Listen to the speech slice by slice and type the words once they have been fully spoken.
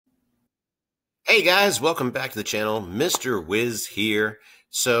Hey guys, welcome back to the channel. Mr. Wiz here.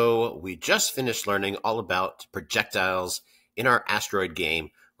 So we just finished learning all about projectiles in our asteroid game,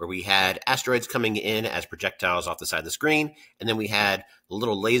 where we had asteroids coming in as projectiles off the side of the screen, and then we had the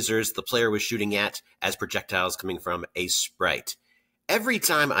little lasers the player was shooting at as projectiles coming from a sprite. Every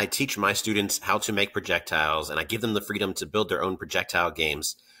time I teach my students how to make projectiles and I give them the freedom to build their own projectile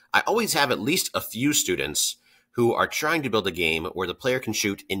games, I always have at least a few students who are trying to build a game where the player can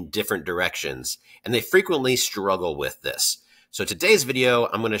shoot in different directions, and they frequently struggle with this. So today's video,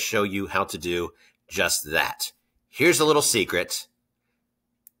 I'm going to show you how to do just that. Here's a little secret.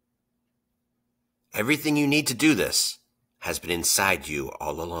 Everything you need to do this has been inside you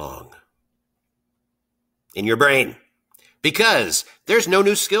all along. In your brain. Because there's no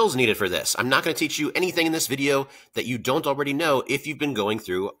new skills needed for this. I'm not going to teach you anything in this video that you don't already know if you've been going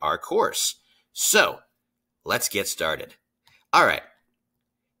through our course. So, let's get started. All right.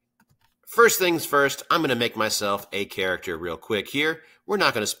 First things first, I'm going to make myself a character real quick here. We're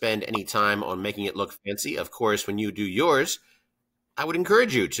not going to spend any time on making it look fancy. Of course, when you do yours, I would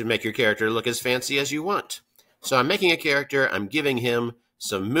encourage you to make your character look as fancy as you want. So I'm making a character. I'm giving him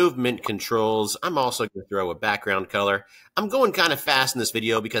some movement controls. I'm also going to throw a background color. I'm going kind of fast in this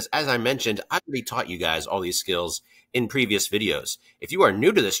video because, as I mentioned, I've already taught you guys all these skills in previous videos. If you are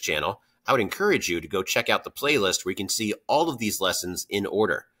new to this channel, I would encourage you to go check out the playlist where you can see all of these lessons in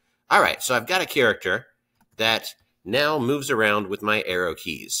order. All right, so I've got a character that now moves around with my arrow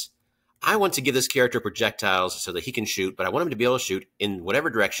keys. I want to give this character projectiles so that he can shoot, but I want him to be able to shoot in whatever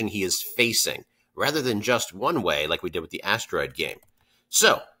direction he is facing, rather than just one way like we did with the asteroid game.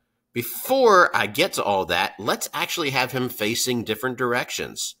 So, before I get to all that, let's actually have him facing different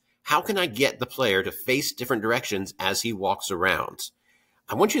directions. How can I get the player to face different directions as he walks around?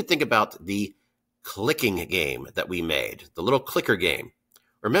 I want you to think about the clicking game that we made, the little clicker game.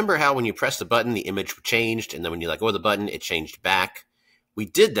 Remember how when you press the button, the image changed, and then when you let go of the button, it changed back? We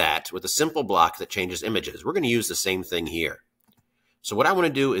did that with a simple block that changes images. We're going to use the same thing here. So what I want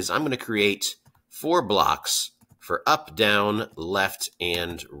to do is I'm going to create 4 blocks for up, down, left,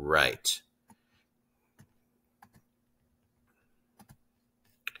 and right.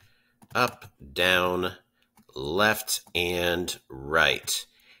 Up, down, left, and right.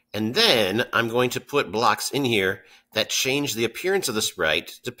 And then I'm going to put blocks in here that change the appearance of the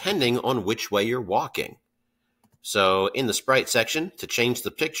sprite depending on which way you're walking. So in the sprite section, to change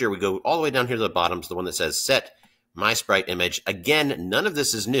the picture, we go all the way down here to the bottom to the one that says set my sprite image. Again, none of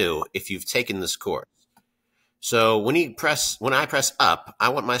this is new if you've taken this course. So when I press up, I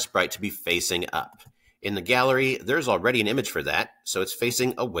want my sprite to be facing up. In the gallery, there's already an image for that, so it's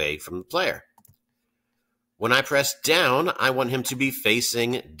facing away from the player. When I press down, I want him to be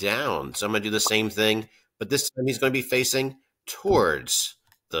facing down. So I'm going to do the same thing, but this time he's going to be facing towards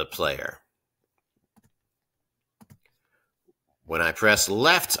the player. When I press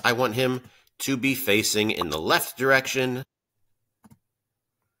left, I want him to be facing in the left direction,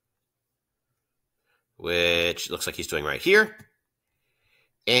 which looks like he's doing right here.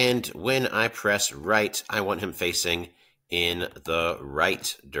 And when I press right, I want him facing in the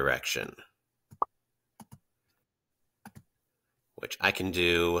right direction, which I can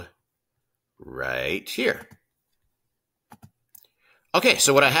do right here. Okay,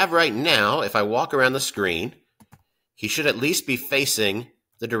 so what I have right now, if I walk around the screen, he should at least be facing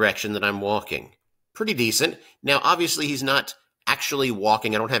the direction that I'm walking. Pretty decent. Now, obviously, he's not actually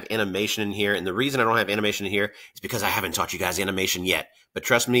walking. I don't have animation in here, and the reason I don't have animation in here is because I haven't taught you guys animation yet. But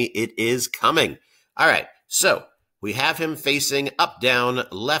trust me, it is coming. All right, so we have him facing up, down,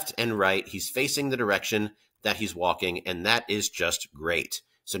 left, and right. He's facing the direction that he's walking, and that is just great.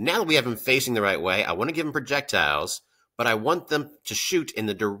 So now that we have him facing the right way, I want to give him projectiles, but I want them to shoot in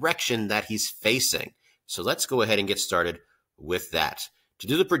the direction that he's facing. So let's go ahead and get started with that. To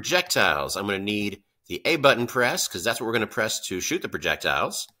do the projectiles, I'm going to need the A button press, because that's what we're going to press to shoot the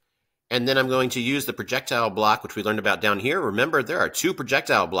projectiles. And then I'm going to use the projectile block, which we learned about down here. Remember, there are 2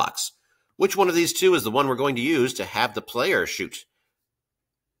 projectile blocks. Which one of these 2 is the one we're going to use to have the player shoot?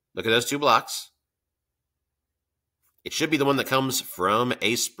 Look at those 2 blocks. It should be the one that comes from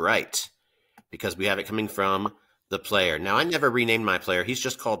a sprite, because we have it coming from the player. Now, I never renamed my player. He's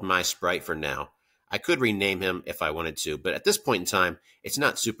just called my sprite for now. I could rename him if I wanted to, but at this point in time, it's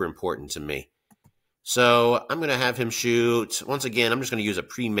not super important to me. So I'm going to have him shoot. Once again, I'm just going to use a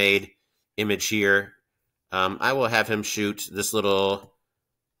pre-made image here. I will have him shoot this little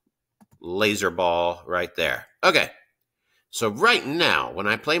laser ball right there. Okay, so right now, when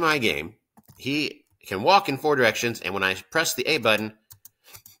I play my game, he can walk in 4 directions, and when I press the A button,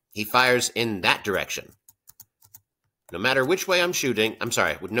 he fires in that direction. no matter which way I'm shooting,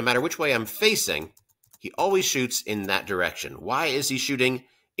 no matter which way I'm facing, he always shoots in that direction. Why is he shooting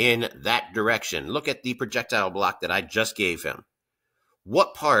in that direction? Look at the projectile block that I just gave him.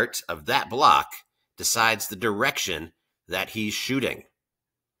 What part of that block decides the direction that he's shooting?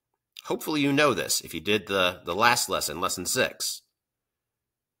 Hopefully you know this if you did the last lesson, lesson 6.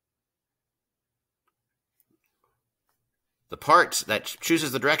 The part that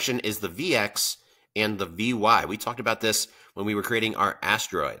chooses the direction is the Vx and the Vy. We talked about this when we were creating our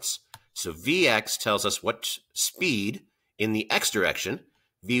asteroids. So Vx tells us what speed in the x direction.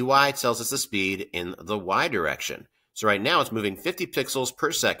 Vy tells us the speed in the y direction. So right now it's moving 50 pixels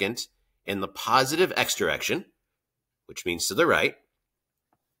per second in the positive x direction, which means to the right.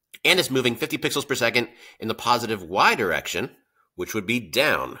 And it's moving 50 pixels per second in the positive y direction, which would be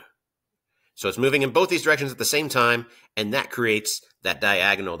down. So it's moving in both these directions at the same time, and that creates that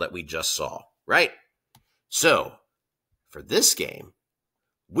diagonal that we just saw, right? So for this game,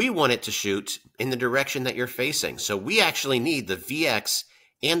 we want it to shoot in the direction that you're facing. So we actually need the Vx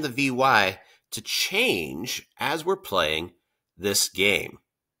and the Vy to change as we're playing this game.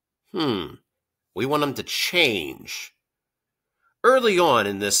 We want them to change. Early on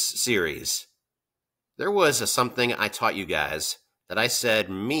in this series, there was something I taught you guys that I said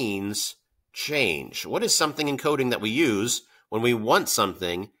means change. What is something in coding that we use when we want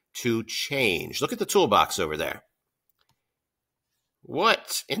something to change? Look at the toolbox over there.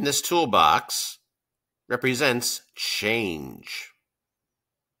 What in this toolbox represents change?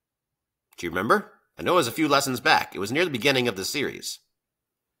 Do you remember? I know it was a few lessons back. It was near the beginning of the series.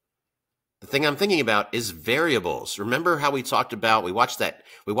 The thing I'm thinking about is variables. Remember how we talked about, we watched that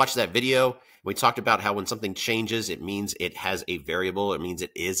video, we talked about how when something changes, it means it has a variable, it means it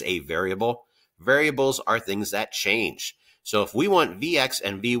is a variable. Variables are things that change. So if we want Vx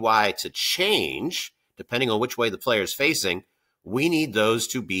and Vy to change, depending on which way the player is facing, we need those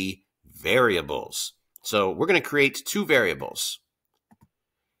to be variables. So we're going to create 2 variables.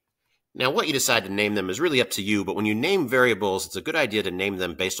 Now, what you decide to name them is really up to you, but when you name variables, it's a good idea to name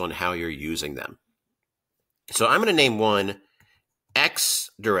them based on how you're using them. So I'm going to name one x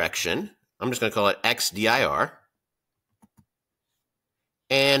direction. I'm just going to call it xdir.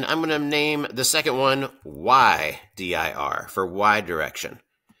 And I'm going to name the second one ydir for y direction.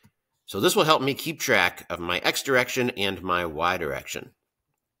 So this will help me keep track of my x direction and my y direction.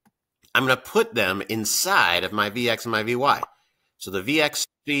 I'm going to put them inside of my Vx and my Vy. So the Vx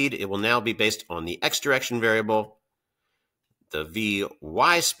speed, it will now be based on the x direction variable. The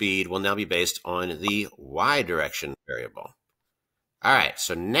Vy speed will now be based on the y direction variable. All right,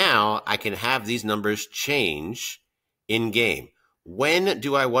 so now I can have these numbers change in game. When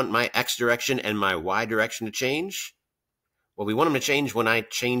do I want my x direction and my y direction to change? Well, we want them to change when I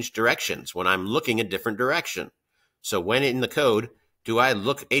change directions, when I'm looking a different direction. So when in the code do I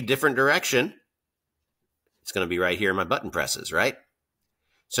look a different direction? It's going to be right here in my button presses, right?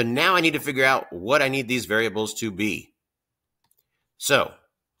 So now I need to figure out what I need these variables to be. So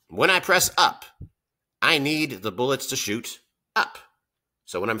when I press up, I need the bullets to shoot up.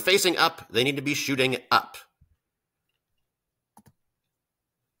 So when I'm facing up, they need to be shooting up.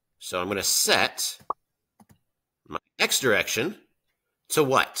 So I'm going to set my x direction to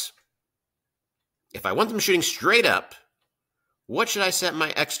what? If I want them shooting straight up, what should I set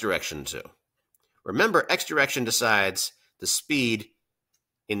my x direction to? Remember, x direction decides the speed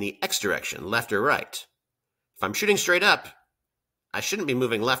in the x direction, left or right. If I'm shooting straight up, I shouldn't be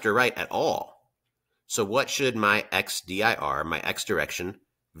moving left or right at all. So what should my xdir, my x direction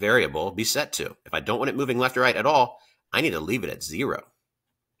variable, be set to? If I don't want it moving left or right at all, I need to leave it at 0.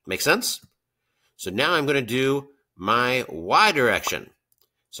 Make sense? So now I'm going to do my y direction.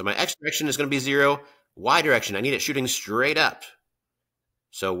 So my x direction is going to be 0. Y direction, I need it shooting straight up.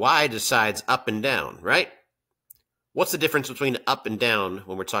 So y decides up and down, right? What's the difference between up and down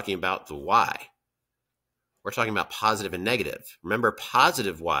when we're talking about the y? We're talking about positive and negative. Remember,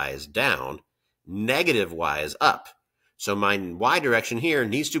 positive y is down, negative y is up. So my y direction here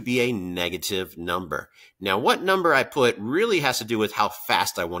needs to be a negative number. Now, what number I put really has to do with how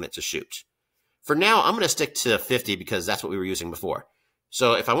fast I want it to shoot. For now, I'm going to stick to 50 because that's what we were using before.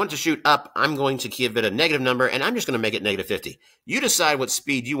 So if I want to shoot up, I'm going to give it a negative number, and I'm just going to make it negative 50. You decide what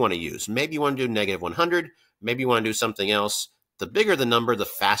speed you want to use. Maybe you want to do negative 100. Maybe you want to do something else. The bigger the number, the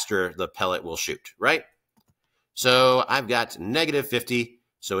faster the pellet will shoot, right? So I've got negative 50,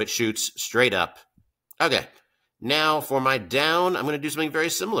 so it shoots straight up. Okay, now for my down, I'm going to do something very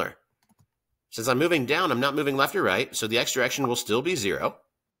similar. Since I'm moving down, I'm not moving left or right, so the x direction will still be 0.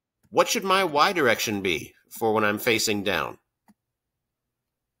 What should my y direction be for when I'm facing down?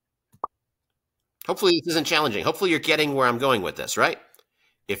 Hopefully this isn't challenging. Hopefully you're getting where I'm going with this, right?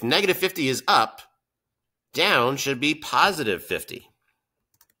 If negative 50 is up, down should be positive 50.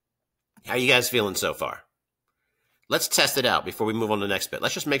 How are you guys feeling so far? Let's test it out before we move on to the next bit.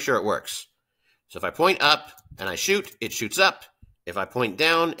 Let's just make sure it works. So if I point up and I shoot, it shoots up. If I point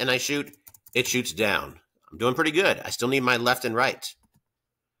down and I shoot, it shoots down. I'm doing pretty good. I still need my left and right.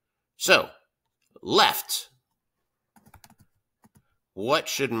 So, left. What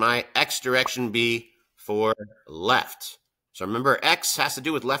should my X direction be for left? So remember, X has to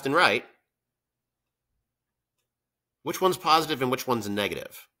do with left and right. Which one's positive and which one's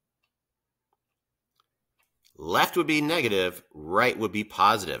negative? Left would be negative, right would be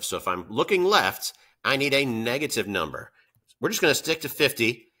positive. So if I'm looking left, I need a negative number. We're just going to stick to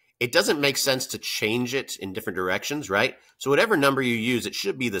 50. It doesn't make sense to change it in different directions, right? So whatever number you use, it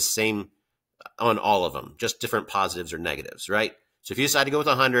should be the same on all of them, just different positives or negatives, right? So if you decide to go with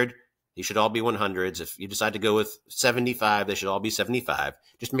 100, these should all be 100s. If you decide to go with 75, they should all be 75.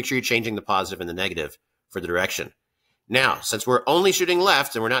 Just make sure you're changing the positive and the negative for the direction. Now, since we're only shooting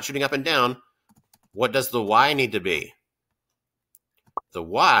left and we're not shooting up and down, what does the Y need to be? The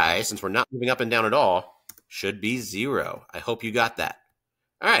Y, since we're not moving up and down at all, should be 0. I hope you got that.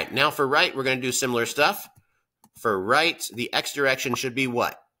 All right, now for right, we're going to do similar stuff. For right, the X direction should be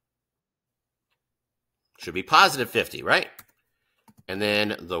what? Should be positive 50, right? And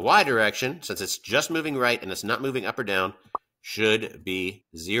then the Y direction, since it's just moving right and it's not moving up or down, should be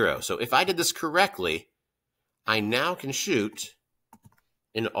 0. So if I did this correctly, I now can shoot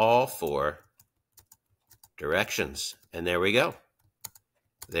in all 4 directions. And there we go.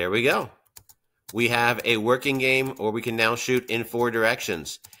 There we go. We have a working game, or we can now shoot in 4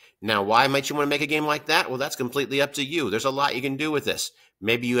 directions. Now, why might you want to make a game like that? Well, that's completely up to you. There's a lot you can do with this.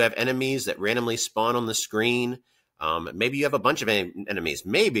 Maybe you have enemies that randomly spawn on the screen. Maybe you have a bunch of enemies.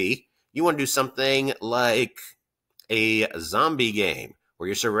 Maybe you want to do something like a zombie game where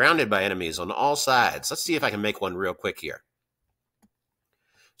you're surrounded by enemies on all sides. Let's see if I can make one real quick here.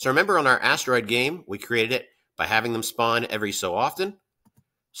 So remember on our asteroid game, we created it by having them spawn every so often.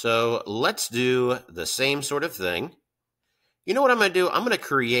 So let's do the same sort of thing. You know what I'm going to do? I'm going to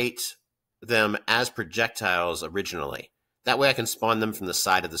create them as projectiles originally. That way I can spawn them from the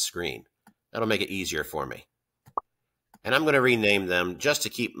side of the screen. That'll make it easier for me. And I'm going to rename them, just to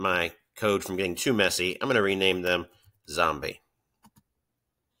keep my code from getting too messy, I'm going to rename them Zombie.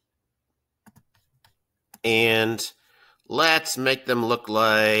 And let's make them look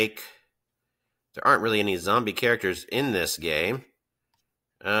like there aren't really any zombie characters in this game.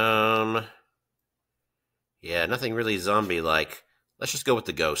 Yeah, nothing really zombie-like. Let's just go with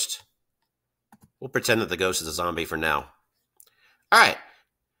the ghost. We'll pretend that the ghost is a zombie for now. All right.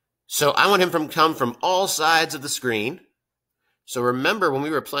 So I want him to come from all sides of the screen. So remember when we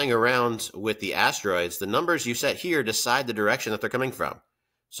were playing around with the asteroids, the numbers you set here decide the direction that they're coming from.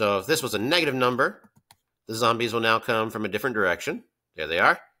 So if this was a negative number, the zombies will now come from a different direction. There they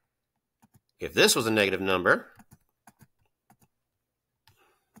are. If this was a negative number,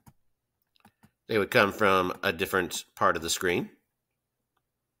 they would come from a different part of the screen.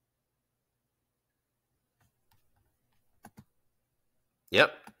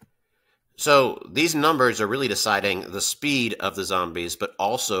 Yep. So these numbers are really deciding the speed of the zombies, but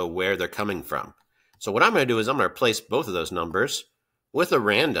also where they're coming from. So what I'm going to do is I'm going to replace both of those numbers with a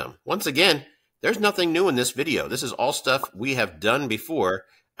random. Once again, there's nothing new in this video. This is all stuff we have done before.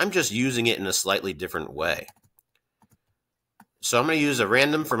 I'm just using it in a slightly different way. So I'm going to use a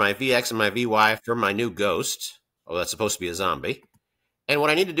random for my VX and my VY for my new ghost. Oh, that's supposed to be a zombie. And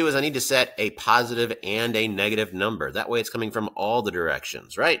what I need to do is I need to set a positive and a negative number. That way it's coming from all the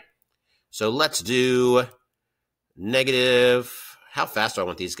directions, right? So let's do negative. How fast do I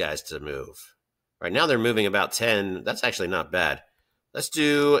want these guys to move? Right now they're moving about 10. That's actually not bad. Let's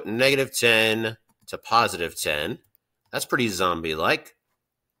do negative 10 to positive 10. That's pretty zombie-like.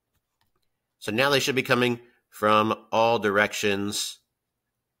 So now they should be coming from all directions.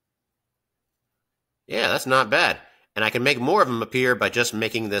 Yeah, that's not bad. And I can make more of them appear by just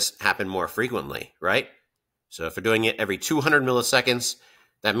making this happen more frequently, right? So if we're doing it every 200 milliseconds,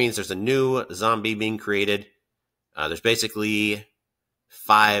 that means there's a new zombie being created. There's basically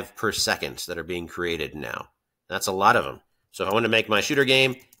 5 per second that are being created now. That's a lot of them. So if I want to make my shooter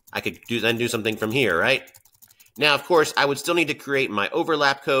game, I could then do something from here, right? Now, of course, I would still need to create my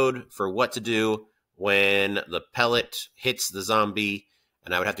overlap code for what to do when the pellet hits the zombie,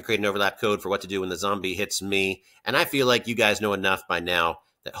 and I would have to create an overlap code for what to do when the zombie hits me. And I feel like you guys know enough by now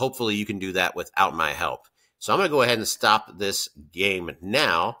that hopefully you can do that without my help. So I'm going to go ahead and stop this game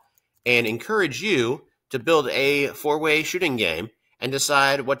now and encourage you to build a 4-way shooting game and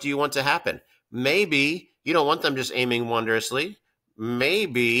decide what do you want to happen. Maybe you don't want them just aiming wondrously.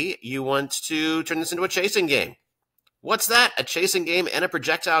 Maybe you want to turn this into a chasing game. What's that? A chasing game and a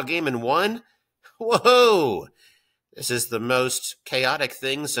projectile game in one? Whoa! This is the most chaotic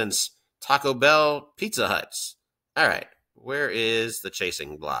thing since Taco Bell Pizza Huts. All right, where is the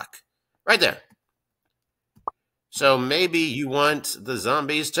chasing block? Right there. So maybe you want the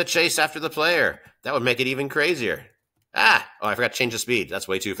zombies to chase after the player. That would make it even crazier. Oh, I forgot to change the speed. That's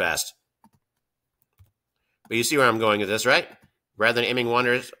way too fast. But you see where I'm going with this, right? Rather than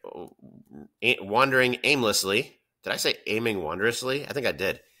wandering aimlessly. Did I say aiming wondrously? I think I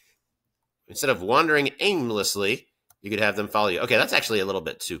did. Instead of wandering aimlessly, you could have them follow you. Okay, that's actually a little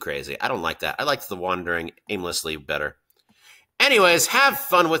bit too crazy. I don't like that. I like the wandering aimlessly better. Anyways, have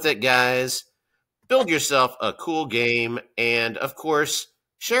fun with it, guys. Build yourself a cool game, and of course,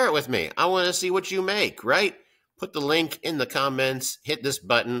 share it with me. I want to see what you make, right? Put the link in the comments, hit this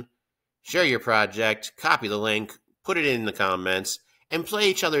button, share your project, copy the link, put it in the comments, and play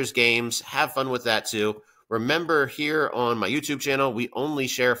each other's games. Have fun with that too. Remember, here on my YouTube channel, we only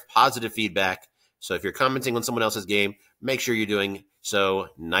share positive feedback. So if you're commenting on someone else's game, make sure you're doing so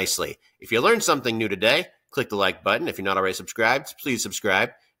nicely. If you learned something new today, click the like button. If you're not already subscribed, please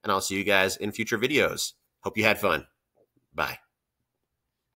subscribe. And I'll see you guys in future videos. Hope you had fun. Bye.